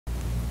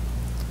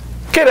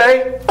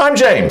G'day, I'm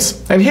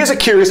James, and here's a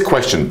curious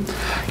question.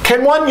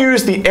 Can one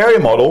use the area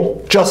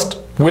model just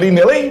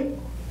willy-nilly?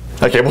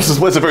 Okay, well, this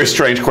is a very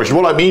strange question.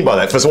 What do I mean by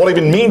that? First, what do I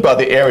even mean by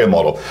the area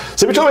model?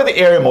 So we're talking about the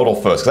area model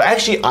first, because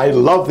actually I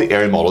love the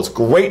area model. It's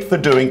great for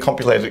doing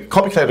complicated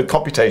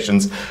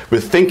computations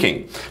with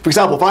thinking. For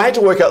example, if I had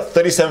to work out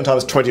 37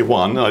 times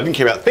 21, and I didn't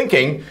care about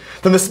thinking,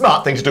 then the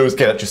smart thing to do is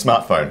get out your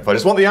smartphone. If I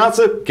just want the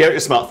answer, get out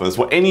your smartphone. That's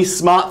what any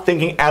smart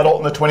thinking adult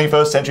in the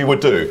 21st century would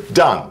do.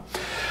 Done.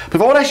 But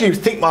if I want to actually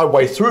think my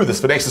way through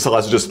this for an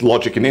exercise of just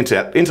logic and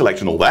intellect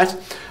and all that,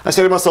 I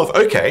say to myself,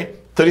 okay,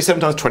 37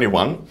 times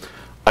 21,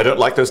 I don't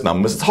like those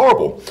numbers, it's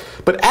horrible.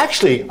 But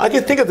actually, I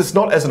can think of this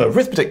not as an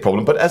arithmetic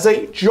problem, but as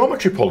a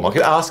geometry problem. I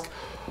could ask,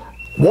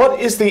 what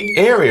is the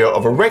area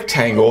of a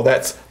rectangle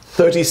that's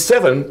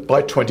 37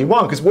 by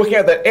 21? Because working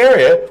out that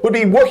area would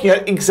be working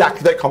out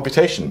exactly that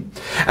computation.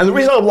 And the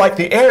reason I like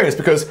the area is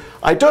because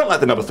I don't like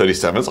the number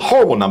 37, it's a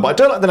horrible number. I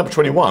don't like the number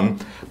 21,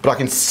 but I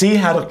can see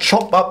how to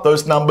chop up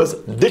those numbers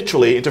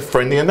literally into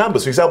friendlier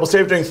numbers. For example,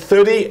 instead of doing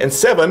 30 and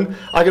 7,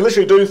 I can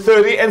literally do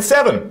 30 and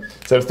 7.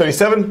 Instead of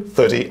 37,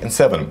 30 and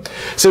 7.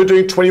 Instead of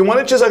doing 21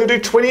 inches, I can do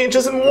 20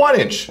 inches and 1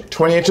 inch.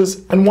 20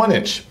 inches and 1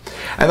 inch.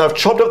 And I've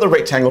chopped up the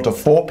rectangle to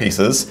 4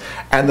 pieces,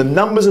 and the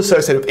numbers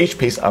associated with each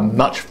piece are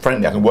much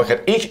friendlier. I can work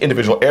out each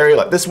individual area,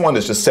 like this one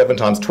is just 7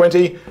 times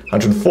 20,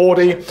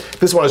 140.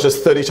 This one is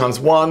just 30 times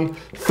 1,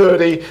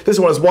 30. This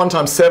one is 1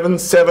 times 7,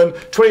 7.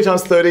 20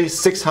 times 30,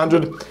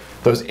 600.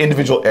 Those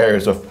individual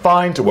areas are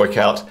fine to work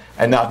out,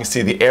 and now I can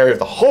see the area of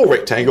the whole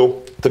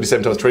rectangle.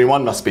 37 times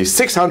 21 must be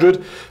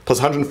 600, plus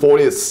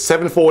 140 is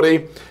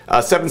 740,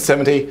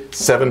 770,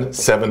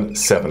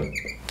 777.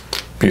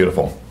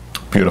 Beautiful,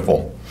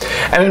 beautiful.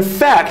 And in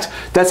fact,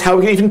 that's how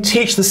we can even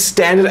teach the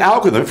standard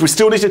algorithm. If we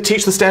still need to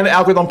teach the standard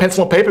algorithm on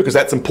pencil and paper, because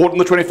that's important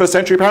in the 21st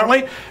century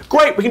apparently,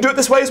 great, we can do it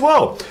this way as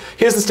well.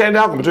 Here's the standard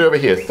algorithm, we'll do it over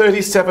here,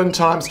 37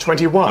 times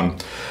 21.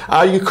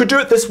 You could do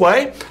it this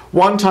way.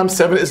 1 times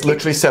 7 is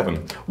literally 7.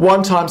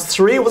 1 times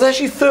 3 was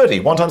actually 30.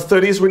 1 times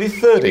 30 is really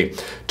 30.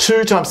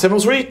 2 times 7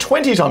 was really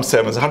 20 times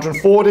 7 is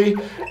 140.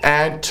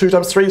 And 2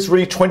 times 3 is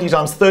really 20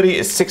 times 30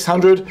 is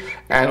 600.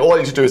 And all I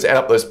need to do is add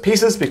up those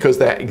pieces because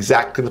they're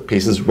exactly the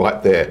pieces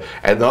right there.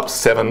 Add them up,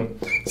 7,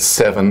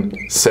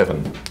 7,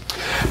 7.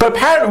 But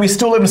apparently we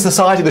still live in a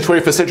society in the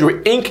 21st century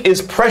where ink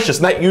is precious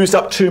and that used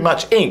up too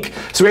much ink.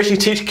 So we actually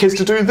teach kids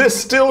to do this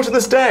still to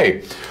this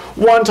day.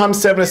 1 times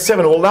 7 is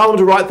 7. We'll allow them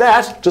to write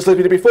that, just like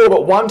we did before,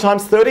 but 1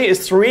 times 30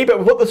 is 3, but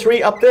we put the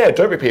 3 up there.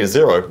 Don't repeat a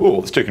 0. Ooh,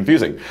 that's too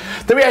confusing.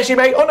 Then we actually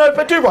make, oh no,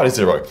 but do write a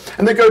 0.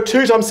 And then go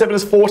 2 times 7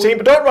 is 14,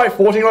 but don't write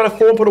 14, write a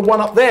 4 and put a 1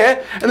 up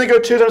there. And then go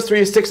 2 times 3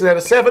 is 6 and add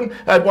a 7,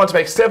 add 1 to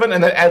make 7,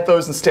 and then add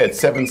those instead,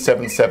 7,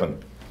 7,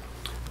 7.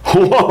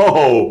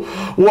 Whoa,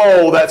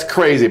 whoa, that's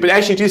crazy. But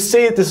actually, do you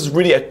see this is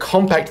really a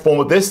compact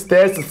form of this?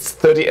 There's the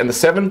 30 and the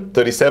 7,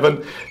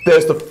 37.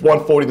 There's the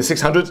 140 and the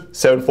 600,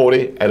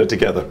 740 added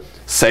together.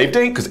 Saved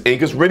ink, because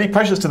ink is really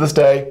precious to this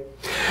day.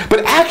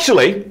 But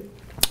actually,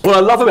 what I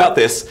love about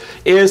this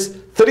is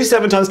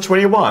 37 times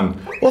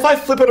 21. Well, if I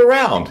flip it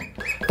around,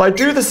 if I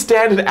do the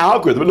standard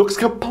algorithm, it looks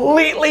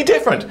completely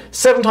different.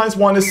 7 times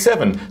 1 is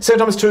 7. 7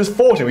 times 2 is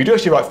 14. We do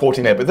actually write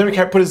 14 there, but then we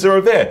can't put a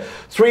 0 there.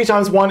 3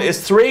 times 1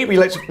 is 3. We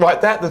like to write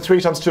that. Then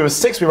 3 times 2 is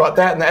 6. We write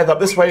that, and that adds up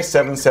this way,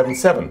 7, 7,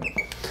 7.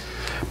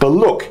 But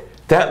look,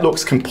 that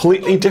looks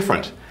completely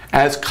different.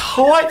 And it's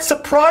quite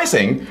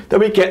surprising that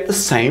we get the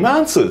same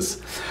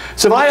answers.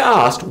 So if I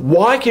asked,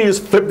 why can you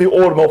just flip the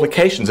order of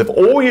multiplications if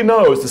all you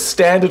know is the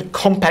standard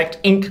compact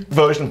ink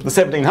version from the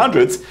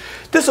 1700s,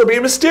 this would be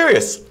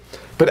mysterious.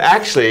 But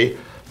actually,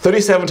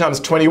 37 times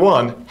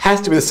 21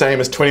 has to be the same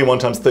as 21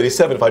 times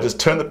 37. If I just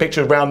turn the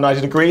picture around 90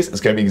 degrees,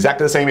 it's going to be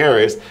exactly the same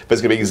areas, but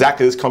it's going to be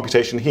exactly this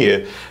computation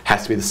here.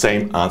 Has to be the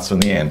same answer in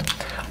the end.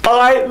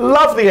 I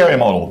love the area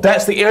model.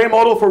 That's the area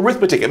model for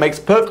arithmetic. It makes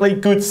perfectly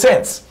good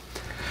sense.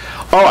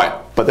 All right,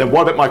 but then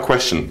what about my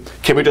question?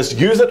 Can we just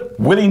use it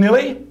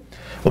willy-nilly?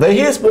 Well, then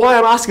here's why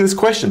I'm asking this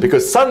question,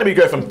 because suddenly we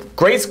go from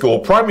grade school,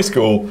 primary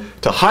school,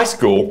 to high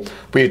school,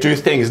 where you do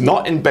things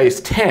not in base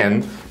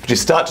 10, but you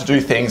start to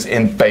do things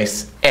in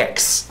base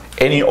x,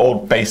 any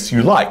old base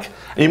you like.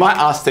 And you might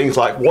ask things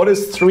like, what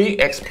is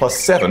 3x plus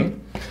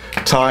 7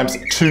 times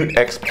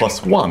 2x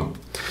plus 1?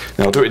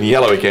 Now I'll do it in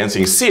yellow again so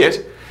you can see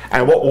it,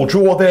 and what we'll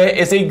draw there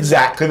is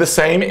exactly the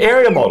same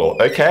area model,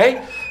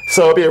 okay?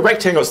 So it'll be a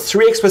rectangle that's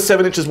 3x plus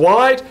 7 inches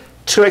wide,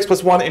 2x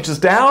plus 1 inches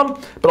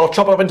down, but I'll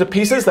chop it up into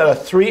pieces that are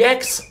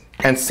 3x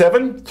and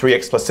 7,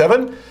 3x plus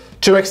 7,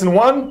 2x and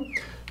 1,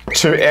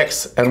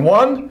 2x and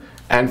 1,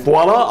 and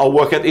voila, I'll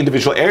work out the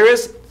individual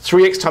areas.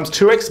 3x times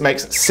 2x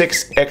makes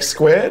 6x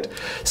squared,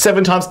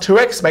 7 times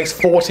 2x makes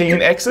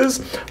 14x's,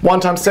 1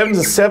 times 7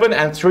 is 7,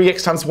 and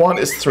 3x times 1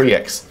 is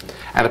 3x.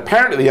 And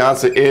apparently the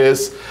answer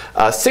is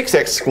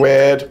 6x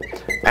squared,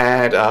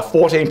 and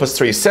 14 plus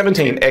 3 is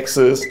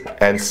 17x's,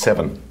 and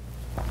 7.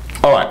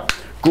 All right,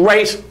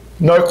 great.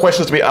 No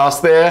questions to be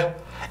asked there,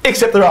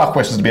 except there are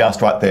questions to be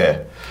asked right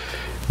there.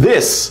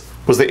 This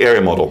was the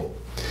area model.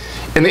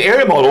 In the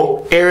area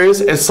model,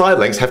 areas and side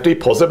lengths have to be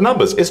positive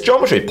numbers. It's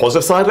geometry,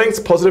 positive side lengths,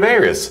 positive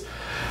areas.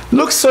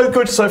 Looks so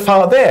good so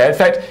far there. In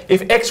fact,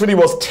 if x really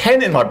was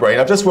 10 in my brain,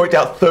 I've just worked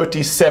out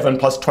 37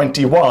 plus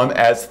 21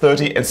 as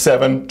 30 and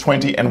 7,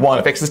 20 and 1.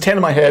 If x is 10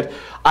 in my head,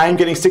 I am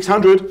getting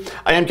 600,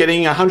 I am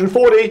getting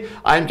 140,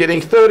 I am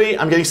getting 30,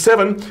 I'm getting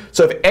 7.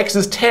 So if x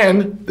is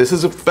 10, this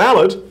is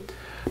valid.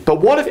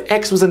 But what if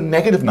x was a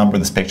negative number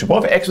in this picture?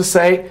 What if x was,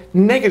 say,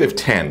 negative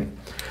 10?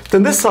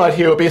 Then this side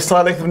here would be a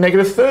side length of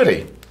negative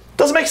 30.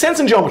 Doesn't make sense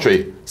in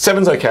geometry.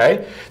 7's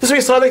okay. This would be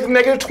a side length of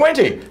negative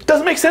 20.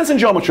 Doesn't make sense in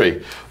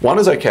geometry. 1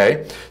 is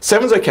okay.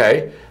 7's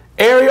okay.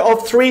 Area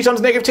of 3 times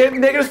negative 10,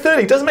 negative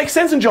 30. Doesn't make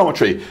sense in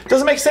geometry.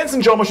 Doesn't make sense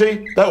in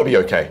geometry. That would be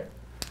okay.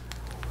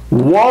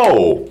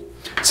 Whoa.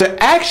 So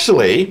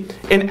actually,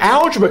 in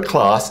algebra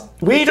class,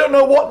 we don't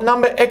know what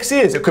number x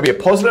is. It could be a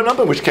positive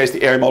number, in which case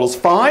the area model is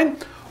fine.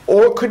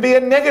 Or it could be a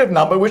negative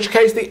number, in which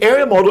case the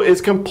area model is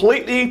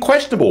completely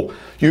questionable.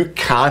 You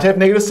can't have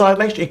negative side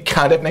lengths, you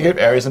can't have negative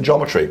areas in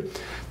geometry.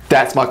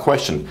 That's my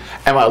question.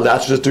 Am I allowed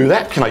to just do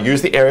that? Can I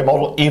use the area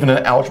model even in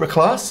an algebra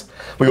class?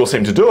 We all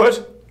seem to do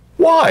it.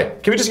 Why?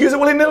 Can we just use it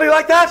willy-nilly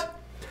like that?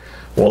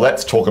 Well,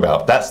 let's talk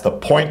about it. That's the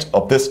point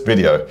of this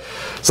video.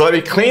 So let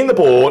me clean the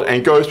board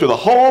and go through the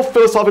whole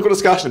philosophical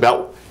discussion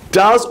about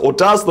does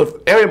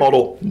the area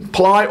model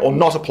apply or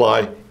not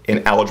apply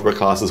in algebra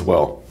class as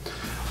well.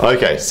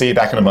 Okay, see you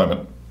back in a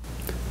moment.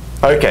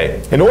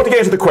 Okay, in order to get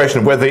into the question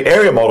of whether the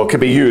area model can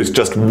be used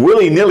just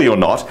willy-nilly or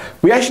not,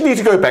 we actually need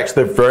to go back to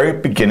the very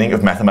beginning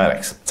of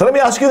mathematics. So let me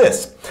ask you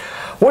this.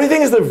 What do you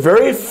think is the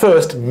very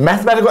first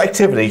mathematical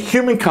activity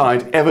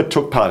humankind ever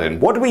took part in?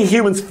 What did we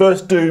humans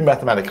first do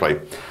mathematically?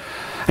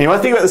 And you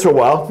might think about this for a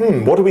while.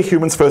 What do we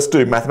humans first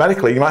do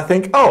mathematically? You might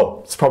think,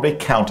 oh, it's probably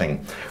counting.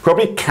 We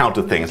probably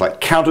counted things,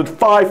 like counted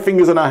 5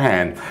 fingers in our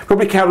hand.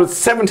 Probably counted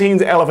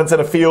 17 elephants in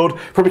a field.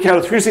 Probably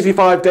counted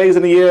 365 days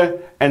in a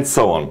year, and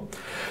so on.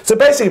 So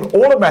basically,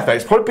 all of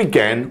mathematics probably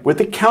began with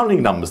the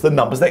counting numbers, the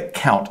numbers that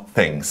count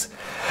things.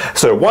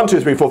 So 1, 2,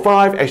 3, 4,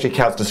 5 actually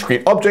counts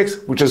discrete objects,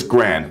 which is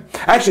grand.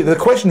 Actually, there's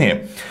a question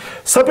here.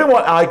 Some people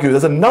might argue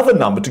there's another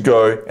number to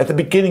go at the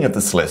beginning of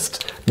this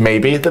list.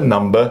 Maybe the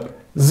number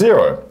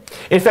 0.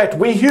 In fact,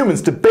 we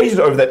humans debated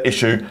over that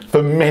issue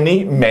for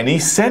many, many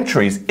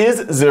centuries.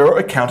 Is 0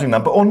 a counting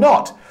number or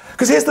not?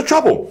 Because here's the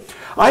trouble.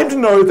 I aim to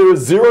know there are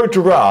 0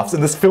 giraffes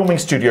in this filming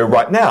studio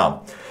right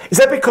now. Is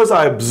that because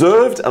I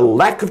observed a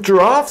lack of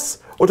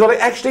giraffes? Or did I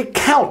actually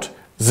count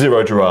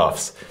 0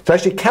 giraffes? Did I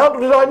actually count or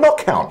did I not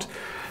count?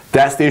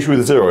 That's the issue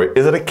with 0.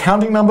 Is it a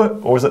counting number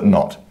or is it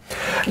not?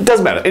 It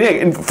doesn't matter.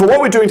 Anyway, for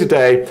what we're doing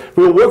today,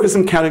 we will work with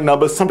some counting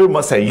numbers. Some people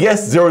might say,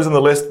 yes, 0 is in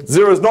the list,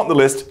 0 is not in the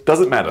list.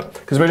 Doesn't matter.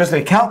 Because we're just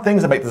going to count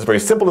things and make this very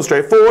simple and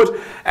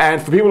straightforward.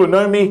 And for people who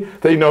know me,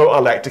 they know I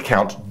like to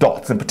count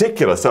dots in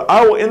particular. So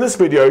I will, in this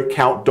video,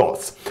 count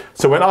dots.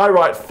 So when I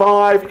write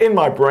 5 in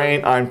my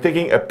brain, I'm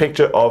thinking a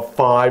picture of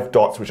 5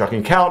 dots, which I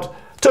can count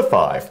to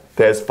 5.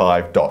 There's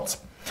 5 dots.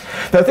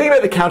 Now, think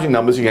about the counting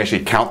numbers. You can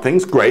actually count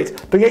things, great,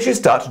 but you can actually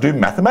start to do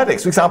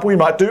mathematics. For example, we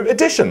might do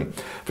addition.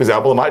 For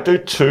example, I might do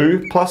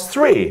 2 plus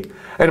 3.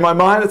 And in my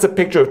mind, it's a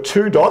picture of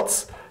 2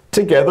 dots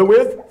together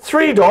with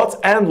 3 dots,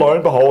 and lo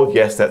and behold,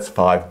 yes, that's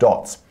 5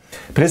 dots.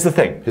 But here's the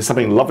thing. Here's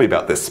something lovely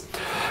about this.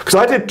 Because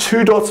I did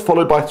 2 dots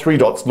followed by 3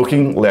 dots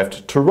looking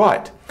left to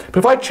right. But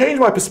if I change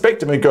my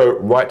perspective and go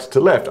right to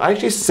left, I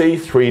actually see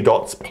 3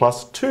 dots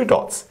plus 2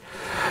 dots.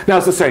 Now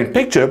it's the same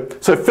picture,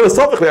 so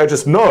philosophically I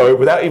just know,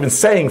 without even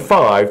saying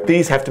 5,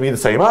 these have to be the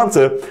same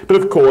answer, but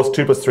of course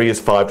 2 plus 3 is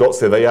 5 dots,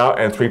 there they are,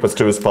 and 3 plus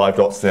 2 is 5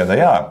 dots, there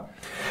they are.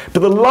 But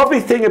the lovely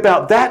thing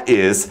about that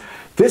is,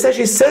 this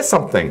actually says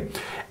something.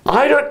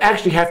 I don't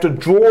actually have to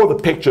draw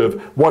the picture of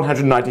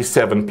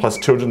 197 plus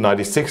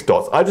 296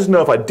 dots. I just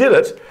know if I did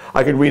it,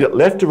 I could read it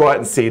left to right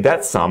and see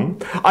that sum.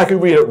 I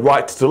could read it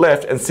right to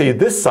left and see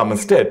this sum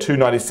instead,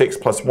 296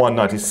 plus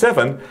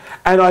 197.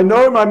 And I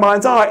know in my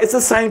mind's eye it's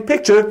the same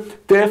picture.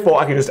 Therefore,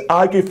 I can just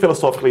argue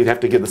philosophically and have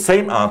to get the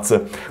same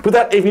answer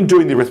without even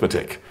doing the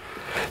arithmetic.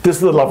 This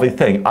is the lovely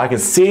thing. I can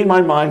see in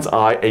my mind's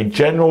eye a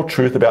general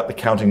truth about the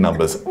counting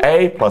numbers.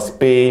 A plus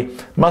B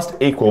must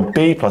equal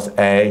B plus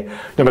A,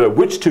 no matter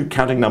which 2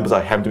 counting numbers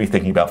I happen to be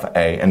thinking about for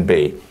A and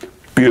B.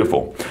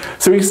 Beautiful.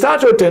 So we can start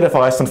to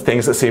identify some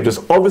things that seem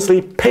just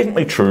obviously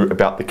patently true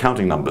about the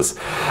counting numbers.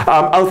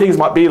 Other things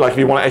might be, like if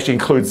you want to actually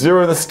include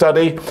 0 in the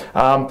study,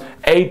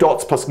 A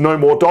dots plus no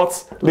more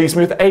dots leaves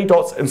me with A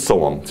dots, and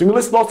so on. So you can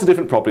list lots of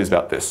different properties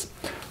about this.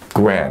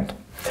 Grand.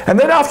 And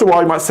then after a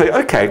while you might say,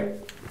 okay,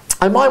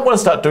 I might want to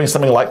start doing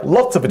something like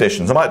lots of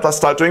additions. I might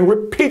start doing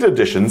repeated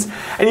additions,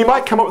 and you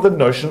might come up with the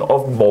notion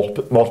of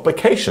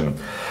multiplication.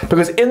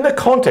 Because in the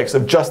context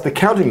of just the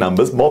counting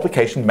numbers,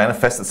 multiplication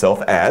manifests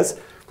itself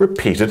as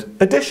repeated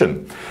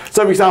addition.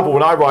 So for example,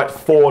 when I write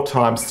 4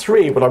 times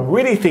 3, what I'm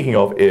really thinking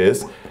of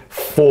is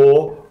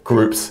 4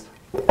 groups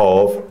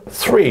of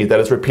 3. That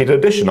is repeated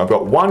addition. I've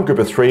got one group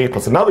of 3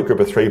 plus another group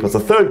of 3 plus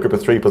a third group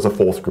of 3 plus a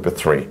fourth group of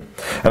 3.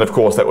 And of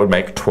course that would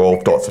make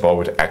 12 dots if I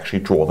were to actually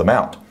draw them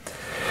out.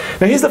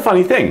 Now here's the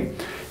funny thing.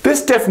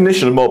 This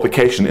definition of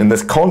multiplication in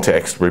this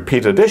context,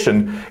 repeated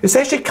addition, is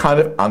actually kind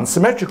of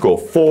unsymmetrical.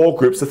 4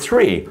 groups of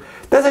 3.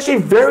 That's actually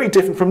very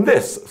different from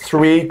this,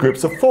 3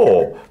 groups of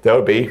 4. That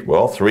would be,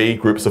 well, 3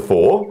 groups of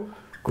 4,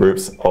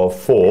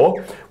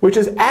 which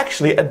is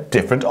actually a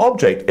different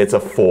object. It's a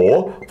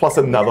 4 plus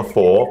another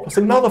 4 plus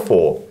another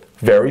 4.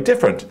 Very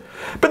different.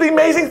 But the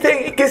amazing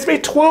thing, it gives me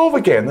 12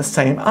 again, the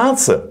same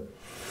answer.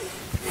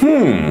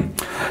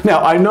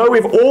 Now, I know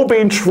we've all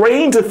been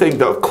trained to think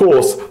that, of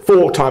course,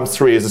 4 times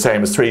 3 is the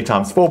same as 3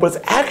 times 4, but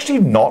it's actually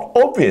not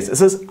obvious. It's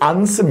this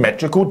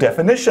unsymmetrical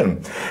definition.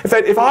 In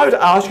fact, if I were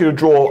to ask you to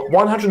draw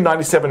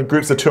 197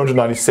 groups of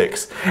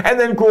 296, and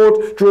then draw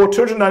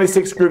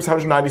 296 groups of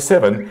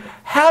 197,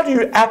 how do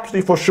you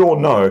absolutely for sure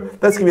know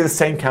that's going to be the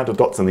same count of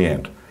dots in the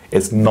end?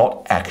 It's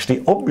not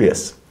actually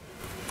obvious.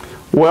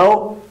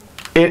 Well,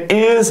 it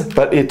is,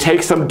 but it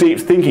takes some deep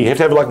thinking. You have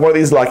to have like one of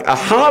these like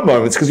aha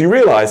moments, because you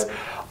realize,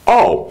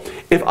 oh,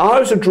 if I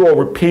was to draw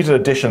repeated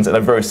additions in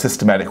a very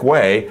systematic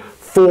way,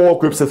 4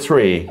 groups of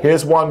 3,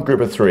 here's one group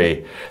of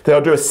 3. Then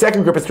I'll do a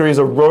second group of 3 as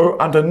a row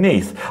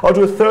underneath. I'll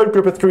do a third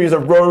group of 3 as a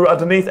row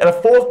underneath, and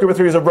a fourth group of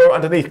 3 as a row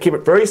underneath. Keep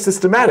it very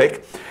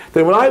systematic.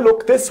 Then when I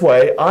look this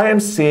way, I am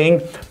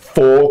seeing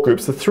 4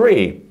 groups of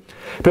 3.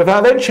 But if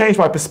I then change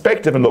my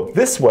perspective and look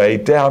this way,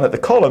 down at the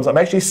columns, I'm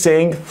actually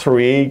seeing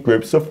 3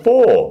 groups of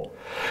 4.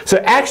 So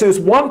actually this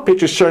one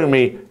picture is showing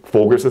me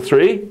 4 groups of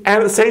 3, and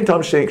at the same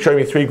time showing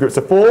me 3 groups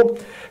of 4.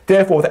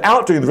 Therefore,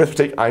 without doing the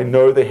arithmetic, I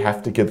know they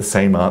have to give the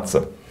same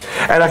answer.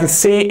 And I can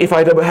see if I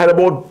had a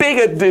more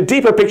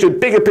deeper picture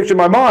in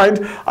my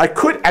mind, I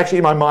could actually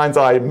in my mind's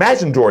eye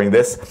imagine drawing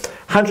this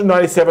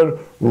 197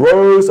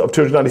 rows of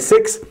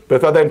 296, but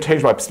if I then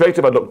change my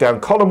perspective, I look down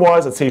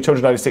column-wise and see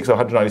 296 or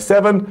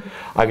 197,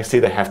 I can see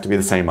they have to be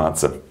the same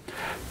answer.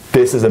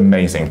 This is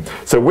amazing.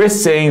 So we're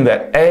seeing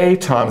that A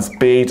times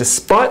B,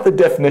 despite the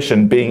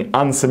definition being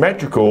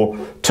unsymmetrical,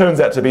 turns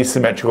out to be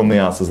symmetrical in the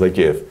answers they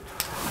give.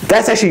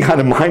 That's actually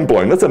kind of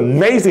mind-blowing. That's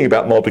amazing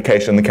about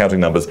multiplication and the counting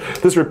numbers.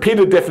 This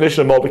repeated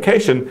definition of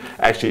multiplication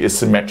actually is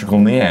symmetrical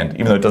in the end,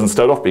 even though it doesn't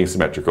start off being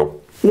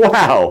symmetrical.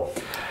 Wow!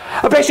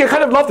 But actually, I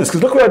kind of love this,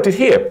 because look what I did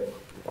here.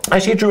 I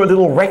actually drew a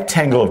little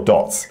rectangle of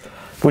dots,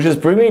 which is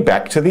bringing me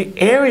back to the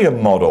area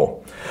model.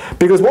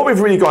 Because what we've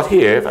really got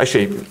here,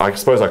 actually, I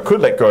suppose I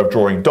could let go of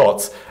drawing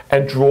dots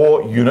and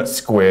draw unit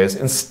squares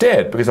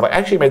instead. Because if I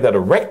actually made that a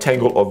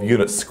rectangle of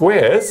unit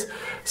squares,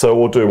 so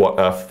we'll do what,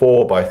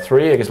 4 by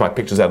 3. I guess my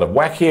picture's out of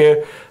whack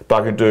here.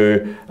 But I could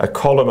do a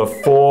column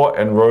of 4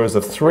 and rows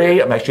of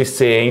 3. I'm actually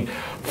seeing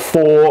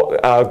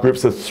 4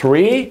 groups of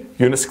 3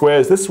 unit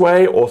squares this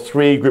way, or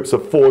 3 groups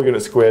of 4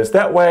 unit squares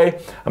that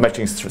way. I'm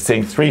actually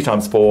seeing 3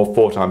 times 4,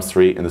 4 times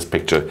 3 in this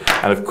picture.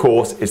 And of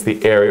course, it's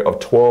the area of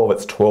 12.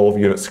 It's 12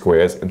 unit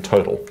squares in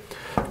total.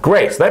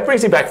 Great, so that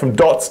brings me back from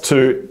dots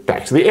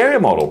back to the area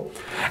model.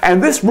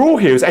 And this rule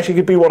here is actually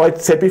going to be what I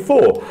said before.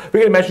 We're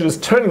going to imagine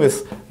just turning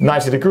this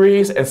 90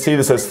 degrees and see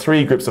this as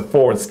 3 groups of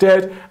 4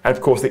 instead. And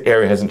of course the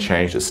area hasn't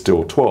changed, it's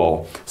still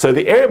 12. So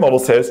the area model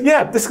says,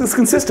 yeah, this is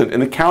consistent. In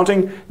the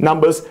counting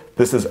numbers,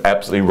 this is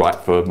absolutely right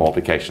for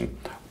multiplication.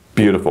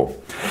 Beautiful.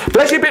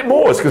 But actually a bit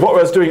more, because what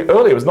I was doing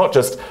earlier was not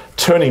just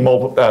turning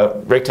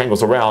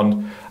rectangles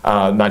around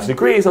 90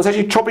 degrees, I was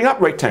actually chopping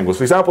up rectangles.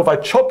 For example, if I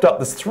chopped up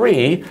this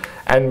 3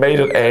 and made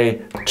it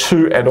a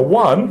 2 and a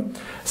 1,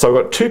 so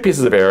I've got 2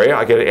 pieces of area,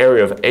 I get an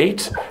area of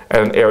 8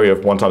 and an area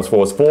of 1 times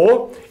 4 is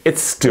 4,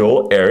 it's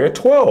still area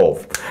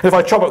 12. And if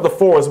I chop up the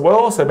 4 as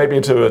well, so maybe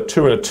into a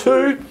 2 and a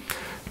 2,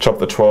 chop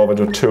the 12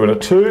 into a 2 and a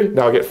 2.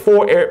 Now I get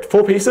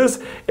 4 pieces.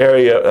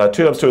 Area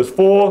 2 times 2 is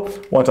 4,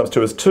 1 times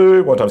 2 is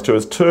 2, 1 times 2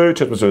 is 2,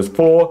 2 times 2 is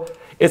 4.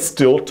 It's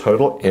still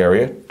total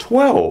area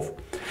 12.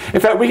 In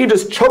fact, we can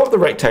just chop up the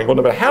rectangle,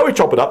 no matter how we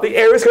chop it up, the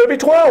area is going to be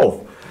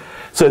 12.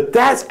 So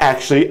that's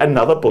actually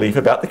another belief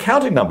about the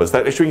counting numbers.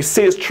 That actually we can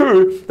see it's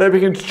true that we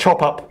can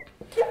chop up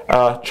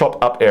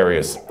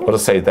areas. I'll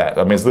just say that.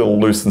 I mean, it's a little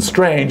loose and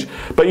strange,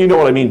 but you know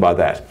what I mean by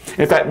that.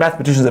 In fact,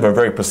 mathematicians have a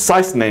very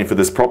precise name for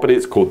this property.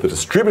 It's called the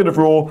distributive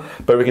rule,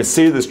 but we can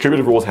see the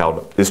distributive rule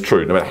is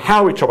true. No matter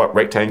how we chop up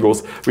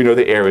rectangles, we know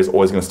the area is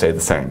always going to stay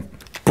the same.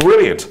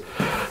 Brilliant.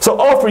 So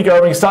off we go,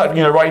 and we start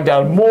writing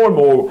down more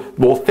and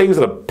more things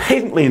that are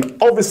patently and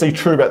obviously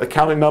true about the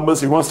counting numbers.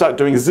 If you want to start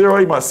doing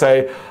 0, you might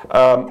say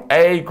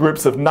A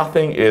groups of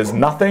nothing is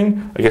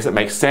nothing. I guess it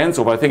makes sense.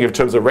 Or if I think in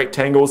terms of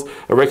rectangles,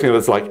 a rectangle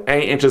that's like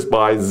 8 inches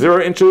by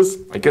 0 inches,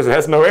 I guess it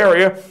has no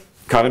area.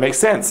 Kind of makes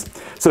sense.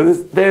 So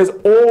there's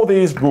all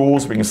these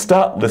rules we can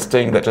start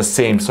listing that just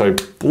seem so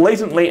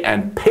blatantly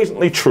and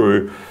patently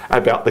true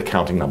about the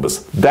counting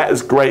numbers. That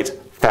is great,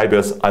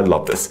 fabulous, I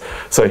love this.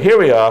 So here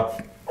we are,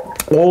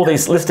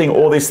 listing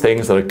all these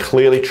things that are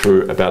clearly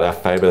true about our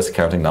fabulous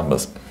counting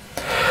numbers.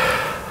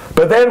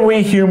 But then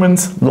we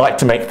humans like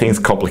to make things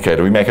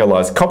complicated. We make our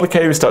lives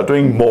complicated, we start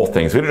doing more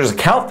things. We don't just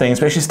count things,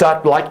 we actually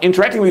start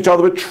interacting with each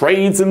other with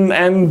trades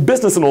and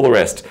business and all the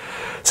rest.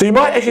 So you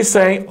might actually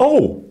say,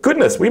 oh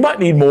goodness, we might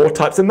need more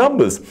types of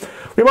numbers.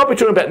 We might be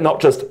talking about not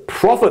just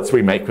profits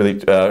we make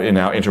with in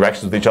our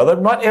interactions with each other,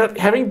 we might end up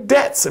having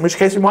debts, in which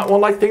case we might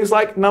want like things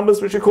like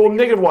numbers which are called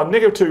 -1,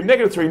 -2,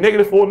 -3,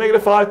 -4,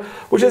 -5,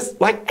 which is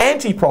like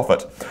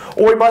anti-profit.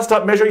 Or we might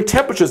start measuring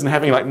temperatures and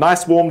having like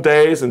nice warm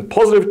days in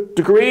positive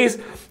degrees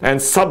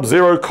and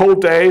sub-zero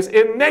cold days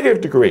in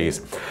negative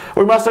degrees.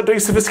 Or we might start doing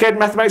sophisticated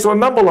mathematics on a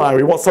number line.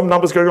 We want some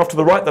numbers going off to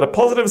the right that are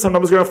positive, some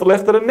numbers going off to the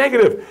left that are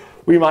negative.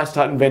 We might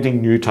start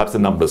inventing new types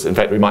of numbers. In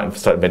fact, we might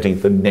start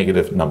inventing the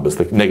negative numbers,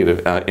 the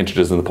negative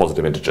integers and the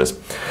positive integers.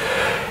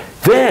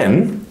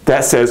 Then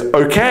that says,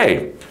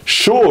 okay,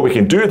 sure, we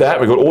can do that.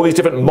 We've got all these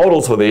different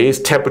models for these,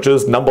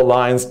 temperatures, number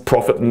lines,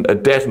 profit and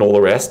debt and all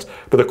the rest.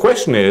 But the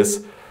question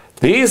is,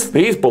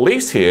 these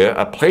beliefs here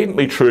are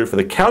patently true for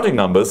the counting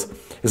numbers.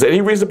 Is there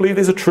any reason to believe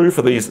these are true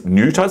for these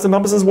new types of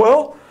numbers as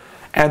well?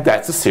 And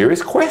that's a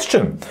serious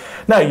question.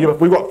 Now,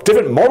 we've got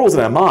different models in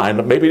our mind,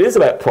 but maybe it is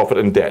about profit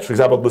and debt. For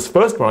example, this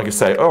first one, I could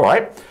say, all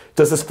right,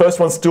 does this first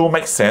one still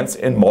make sense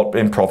in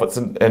profits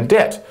and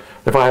debt?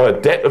 If I have a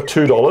debt of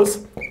 $2,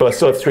 but I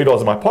still have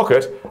 $3 in my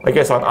pocket, I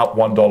guess I'm up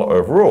 $1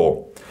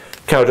 overall.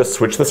 Can I just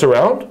switch this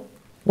around?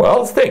 Well,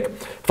 let's think.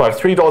 If I have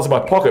 $3 in my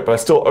pocket, but I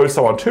still owe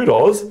someone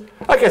 $2,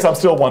 I guess I'm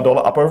still $1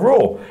 up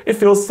overall. It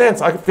feels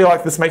sense. I feel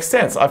like this makes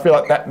sense. I feel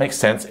like that makes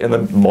sense in the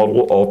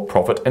model of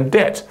profit and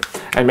debt.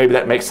 And maybe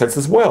that makes sense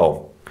as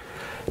well.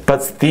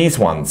 But these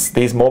ones,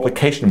 these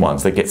multiplication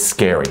ones, they get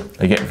scary.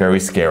 They get very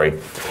scary.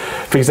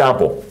 For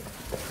example,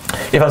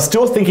 if I'm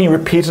still thinking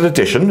repeated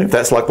addition, if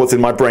that's like what's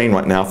in my brain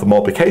right now for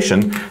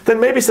multiplication, then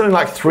maybe something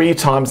like 3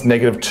 times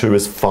 -2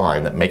 is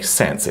fine. That makes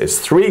sense. It's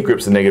 3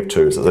 groups of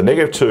 -2. So there's a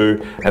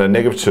 -2 and a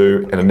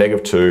 -2 and a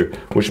 -2,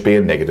 which would be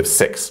a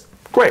 -6.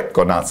 Great,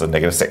 got an answer,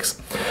 -6.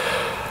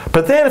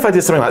 But then if I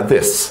did something like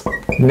this,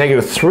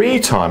 -3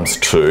 times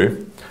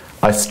 2,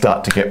 I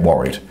start to get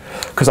worried.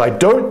 Because I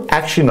don't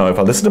actually know, if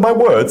I listen to my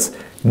words,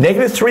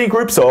 -3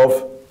 groups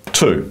of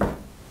 2.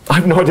 I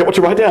have no idea what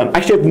to write down. I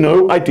actually have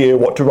no idea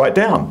what to write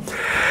down.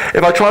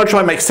 If I try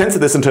and make sense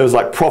of this in terms of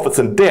like profits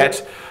and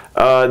debt,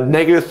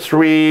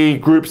 -3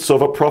 groups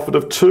of a profit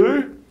of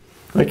 2.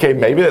 Okay,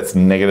 maybe that's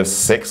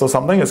 -6 or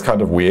something. It's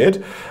kind of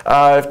weird.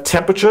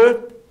 Temperature,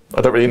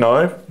 I don't really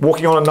know.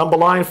 Walking on a number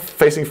line,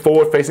 facing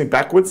forward, facing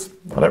backwards.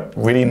 I don't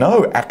really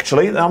know,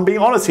 actually. I'm being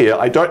honest here.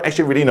 I don't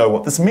actually really know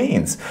what this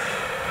means.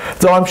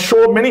 So I'm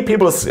sure many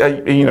people are,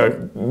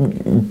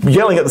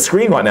 yelling at the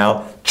screen right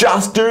now,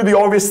 just do the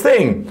obvious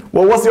thing.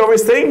 Well, what's the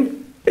obvious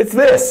thing? It's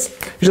this.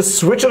 You just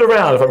switch it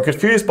around. If I'm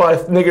confused by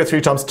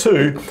 -3 times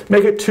 2,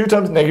 make it 2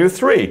 times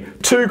 -3.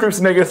 2 groups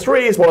of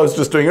 -3 is what I was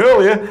just doing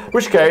earlier, in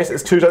which case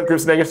it's 2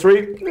 groups of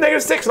 -3,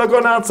 -6, and I've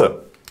got an answer.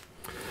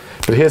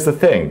 But here's the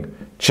thing.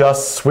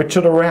 Just switch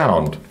it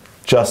around.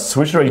 Just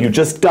switch it around. You've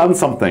just done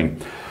something.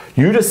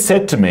 You just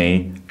said to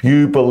me,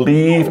 you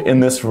believe in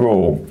this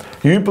rule.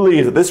 You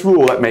believe that this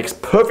rule that makes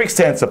perfect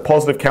sense of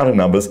positive counting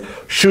numbers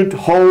should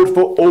hold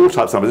for all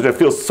types of numbers. It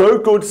feels so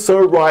good, so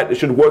right, it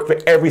should work for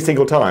every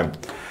single time.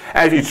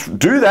 And if you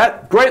do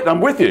that, great,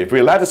 I'm with you. If we're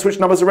allowed to switch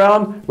numbers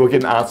around, we'll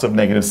get an answer of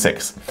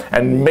 -6.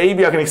 And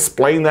maybe I can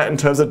explain that in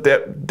terms of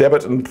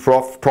debit and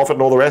profit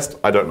and all the rest.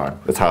 I don't know.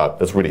 It's hard.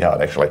 It's really hard,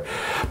 actually.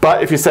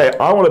 But if you say,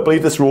 I want to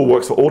believe this rule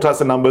works for all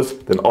types of numbers,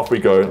 then off we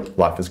go.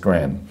 Life is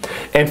grand.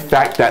 In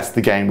fact, that's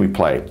the game we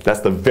play. That's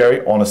the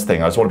very honest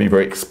thing. I just want to be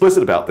very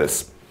explicit about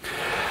this.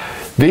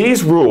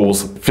 These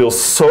rules feel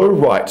so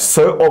right,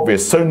 so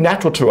obvious, so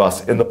natural to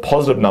us in the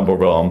positive number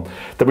realm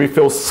that we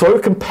feel so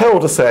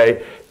compelled to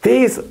say,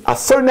 these are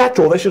so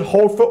natural, they should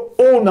hold for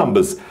all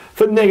numbers,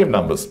 for negative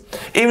numbers.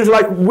 Even for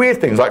like weird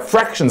things like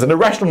fractions and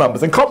irrational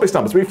numbers and complex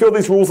numbers. We feel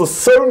these rules are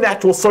so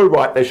natural, so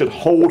right, they should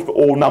hold for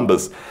all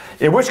numbers.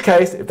 In which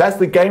case, if that's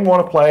the game we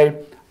want to play,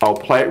 I'll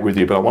play it with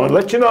you. But I want to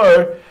let you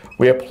know,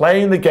 we are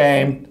playing the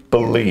game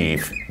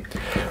believe.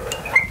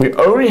 We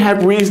only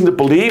have reason to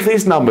believe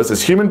these numbers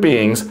as human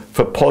beings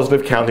for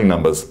positive counting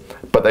numbers.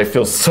 But they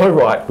feel so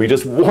right, we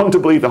just want to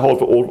believe they hold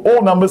for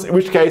all numbers, in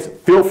which case,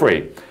 feel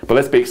free. But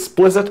let's be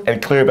explicit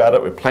and clear about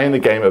it. We're playing the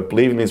game of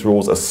believing these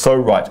rules are so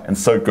right and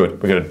so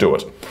good, we're going to do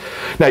it.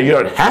 Now, you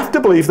don't have to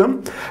believe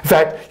them. In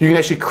fact, you can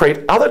actually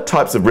create other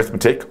types of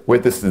arithmetic where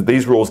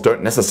these rules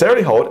don't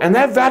necessarily hold, and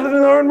they're valid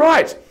in their own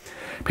right.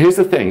 But here's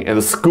the thing, in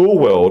the school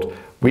world,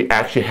 we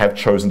actually have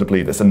chosen to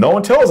believe this. And no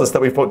one tells us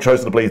that we've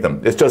chosen to believe them.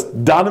 It's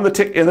just done in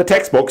the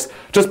textbooks.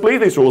 Just believe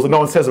these rules and no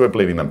one says that we're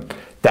believing them.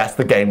 That's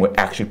the game we're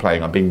actually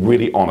playing. I'm being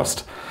really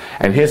honest.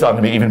 And here's how I'm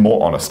going to be even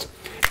more honest.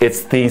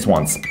 It's these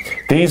ones.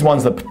 These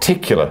ones in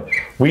particular.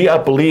 We are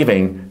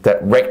believing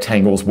that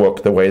rectangles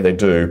work the way they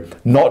do.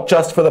 Not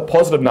just for the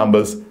positive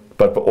numbers,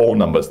 but for all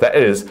numbers. That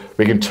is,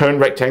 we can turn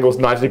rectangles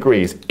 90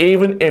 degrees,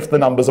 even if the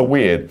numbers are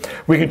weird.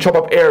 We can chop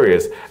up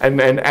areas and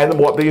add them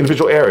what the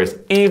individual areas,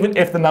 even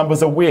if the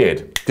numbers are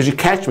weird. Did you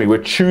catch me? We're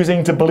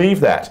choosing to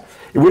believe that.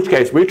 In which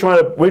case,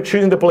 we're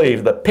choosing to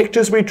believe the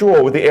pictures we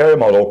draw with the area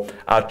model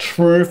are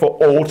true for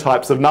all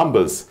types of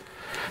numbers.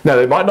 Now,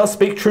 they might not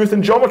speak truth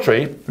in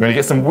geometry. We're going to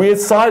get some weird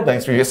side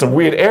lengths, we're going to get some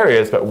weird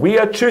areas, but we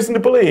are choosing to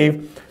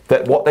believe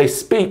that what they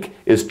speak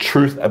is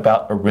truth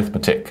about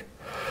arithmetic.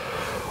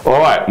 All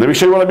right, let me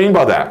show you what I mean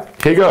by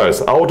that. Here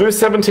goes. I'll do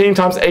 17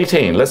 times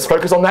 18. Let's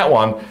focus on that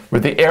one.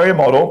 With the area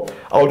model,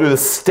 I'll do the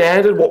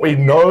standard, what we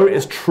know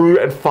is true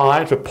and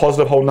fine for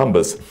positive whole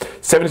numbers.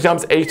 17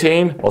 times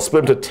 18, I'll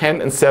split them to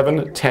 10 and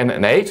 7, 10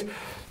 and 8,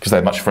 because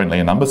they're much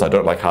friendlier numbers. I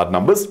don't like hard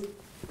numbers.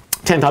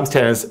 10 times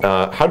 10 is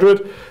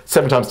 100,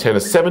 7 times 10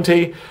 is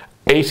 70,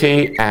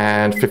 80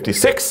 and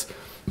 56.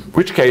 In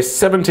which case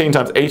 17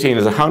 times 18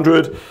 is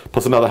 100,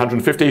 plus another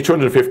 150,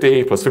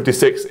 250, plus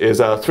 56 is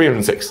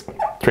 306.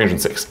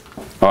 306.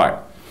 All right.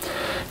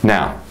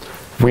 Now,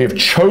 we've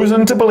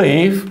chosen to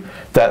believe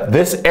that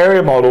this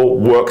area model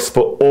works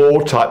for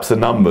all types of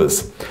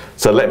numbers.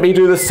 So let me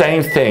do the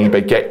same thing,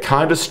 but get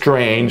kind of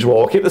strange.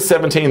 Well, I'll keep the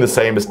 17 the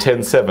same as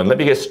 10, 7. Let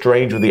me get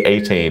strange with the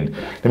 18.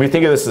 Let me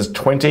think of this as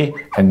 20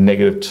 and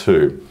negative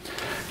 2.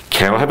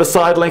 Cannot have a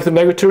side length of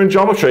negative 2 in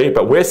geometry,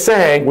 but we're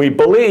saying we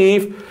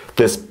believe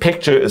this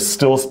picture is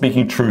still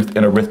speaking truth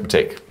in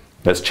arithmetic.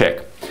 Let's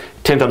check.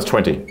 10 times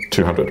 20,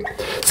 200.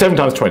 7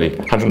 times 20,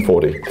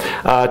 140.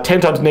 10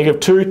 times negative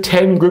 2,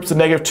 10 groups of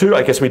negative 2,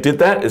 I guess we did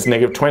that, is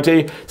negative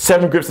 20.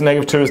 7 groups of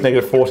negative 2 is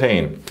negative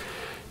 14.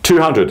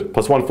 200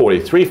 plus 140,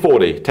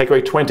 340. Take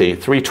away 20,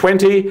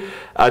 320.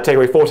 Take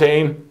away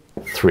 14,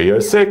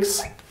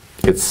 306.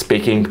 It's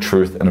speaking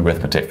truth in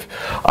arithmetic.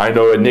 I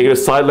know a negative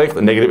side length,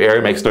 a negative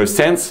area makes no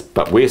sense,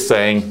 but we're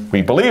saying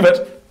we believe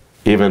it,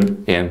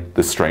 even in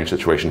this strange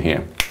situation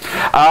here.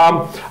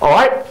 All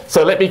right,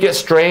 so let me get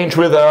strange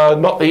with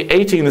not the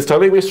 18 this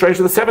time, we're strange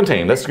with the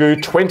 17. Let's do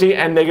 20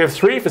 and negative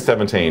 3 for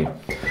 17.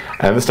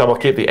 And this time I'll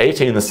keep the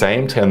 18 the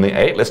same, 10 and the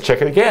 8. Let's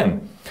check it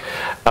again.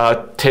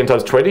 10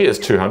 times 20 is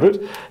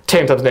 200.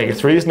 10 times negative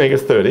 3 is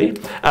negative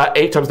 30.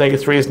 8 times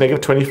negative 3 is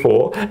negative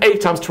 24.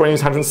 8 times 20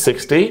 is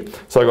 160.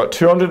 So I've got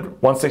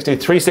 200, 160,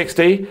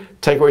 360.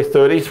 Take away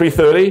 30,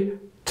 330.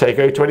 Take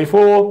away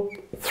 24,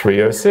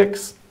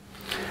 306.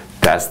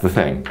 That's the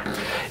thing.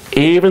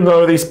 Even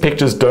though these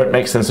pictures don't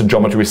make sense in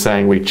geometry, we're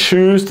saying we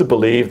choose to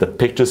believe the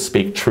pictures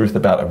speak truth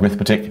about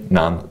arithmetic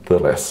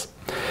nonetheless.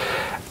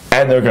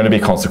 And there are going to be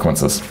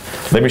consequences.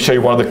 Let me show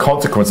you one of the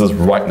consequences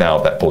right now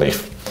of that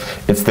belief.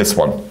 It's this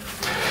one.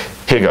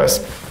 Here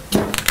goes.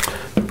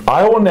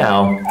 I will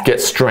now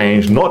get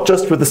strange, not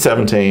just with the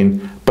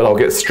 17, but I'll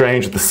get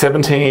strange with the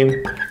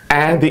 17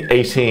 and the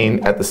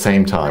 18 at the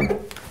same time.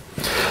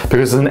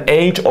 Because there's an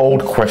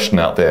age-old question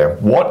out there.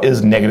 What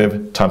is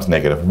negative times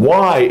negative?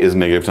 Why is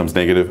negative times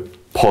negative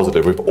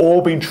positive? We've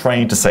all been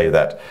trained to say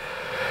that.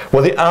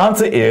 Well, the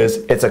answer is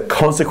it's a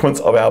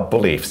consequence of our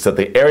beliefs that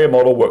the area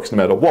model works no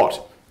matter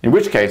what. In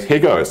which case, here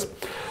goes.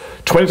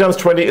 20 times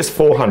 20 is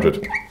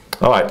 400.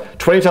 All right,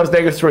 20 times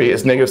negative 3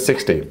 is negative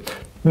 60.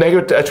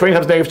 20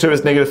 times negative 2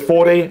 is negative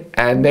 40,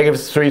 and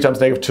negative 3 times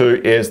negative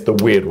 2 is the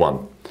weird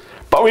one.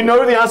 But we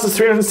know the answer is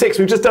 306.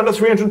 We've just done it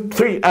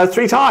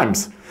 3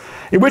 times.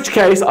 In which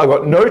case, I've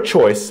got no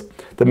choice.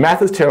 The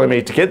math is telling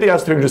me to get the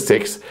answer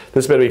 306,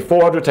 this better be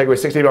 400, take away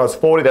 60 minus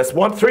 40, that's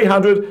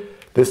 300.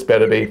 This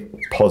better be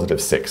positive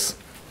 6.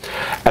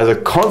 As a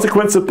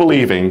consequence of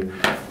believing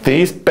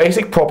these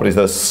basic properties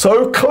that are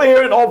so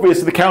clear and obvious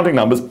to the counting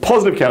numbers,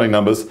 positive counting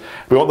numbers,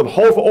 we want them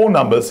whole for all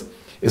numbers,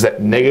 is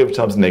that negative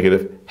times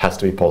negative has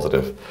to be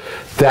positive.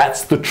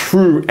 That's the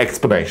true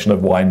explanation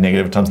of why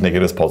negative times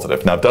negative is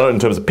positive. Now, I've done it in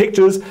terms of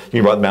pictures. You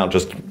can write them out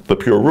just the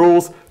pure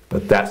rules,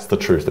 but that's the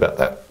truth about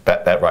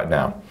that right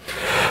now.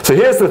 So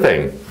here's the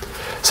thing.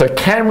 So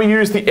can we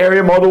use the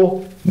area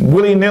model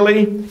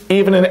willy-nilly,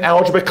 even in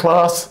algebra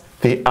class?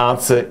 The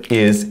answer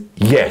is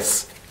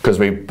yes, because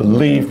we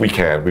believe we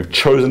can. We've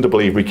chosen to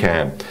believe we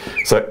can.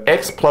 So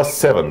x plus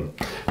 7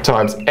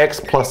 times x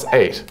plus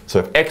 8. So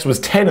if x was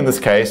 10 in this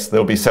case,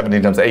 there'll be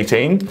 17 times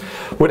 18,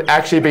 would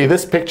actually be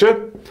this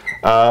picture.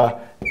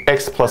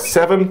 X plus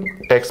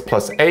 7, x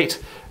plus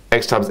 8,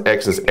 x times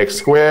x is x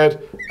squared,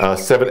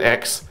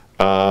 7x,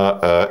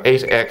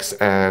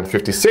 8x and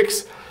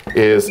 56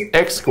 is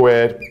x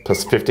squared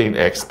plus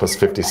 15x plus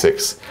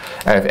 56.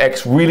 And if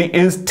x really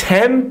is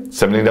 10,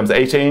 17 times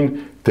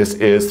 18, this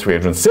is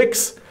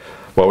 306.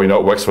 Well, we know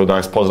it works for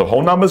nice positive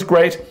whole numbers,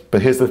 great,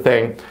 but here's the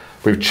thing.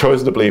 We've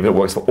chosen to believe it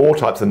works for all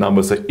types of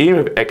numbers, so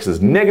even if x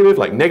is negative,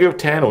 like negative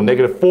 10 or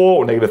negative 4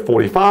 or negative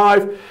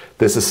 45,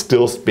 this is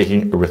still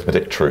speaking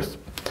arithmetic truth.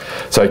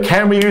 So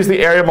can we use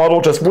the area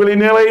model just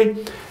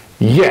willy-nilly?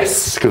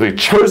 Yes, because we've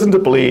chosen to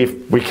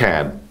believe we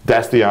can.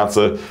 That's the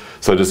answer.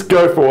 So just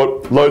go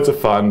for it, loads of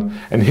fun.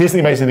 And here's the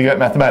amazing thing about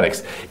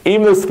mathematics.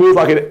 Even though this feels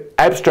like an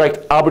abstract,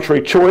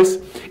 arbitrary choice,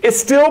 it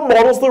still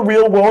models the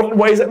real world in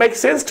ways that make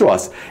sense to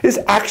us. This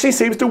actually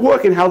seems to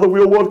work in how the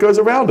real world goes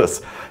around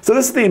us. So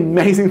this is the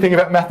amazing thing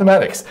about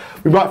mathematics.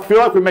 We might feel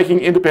like we're making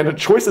independent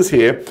choices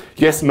here,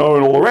 yes, no,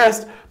 and all the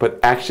rest, but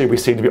actually we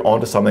seem to be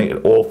onto something.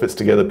 It all fits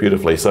together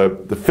beautifully. So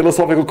the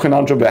philosophical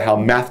conundrum about how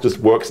math just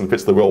works and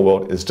fits the real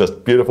world is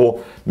just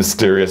beautiful,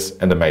 mysterious,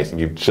 and amazing.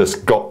 You've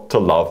just got to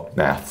love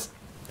maths.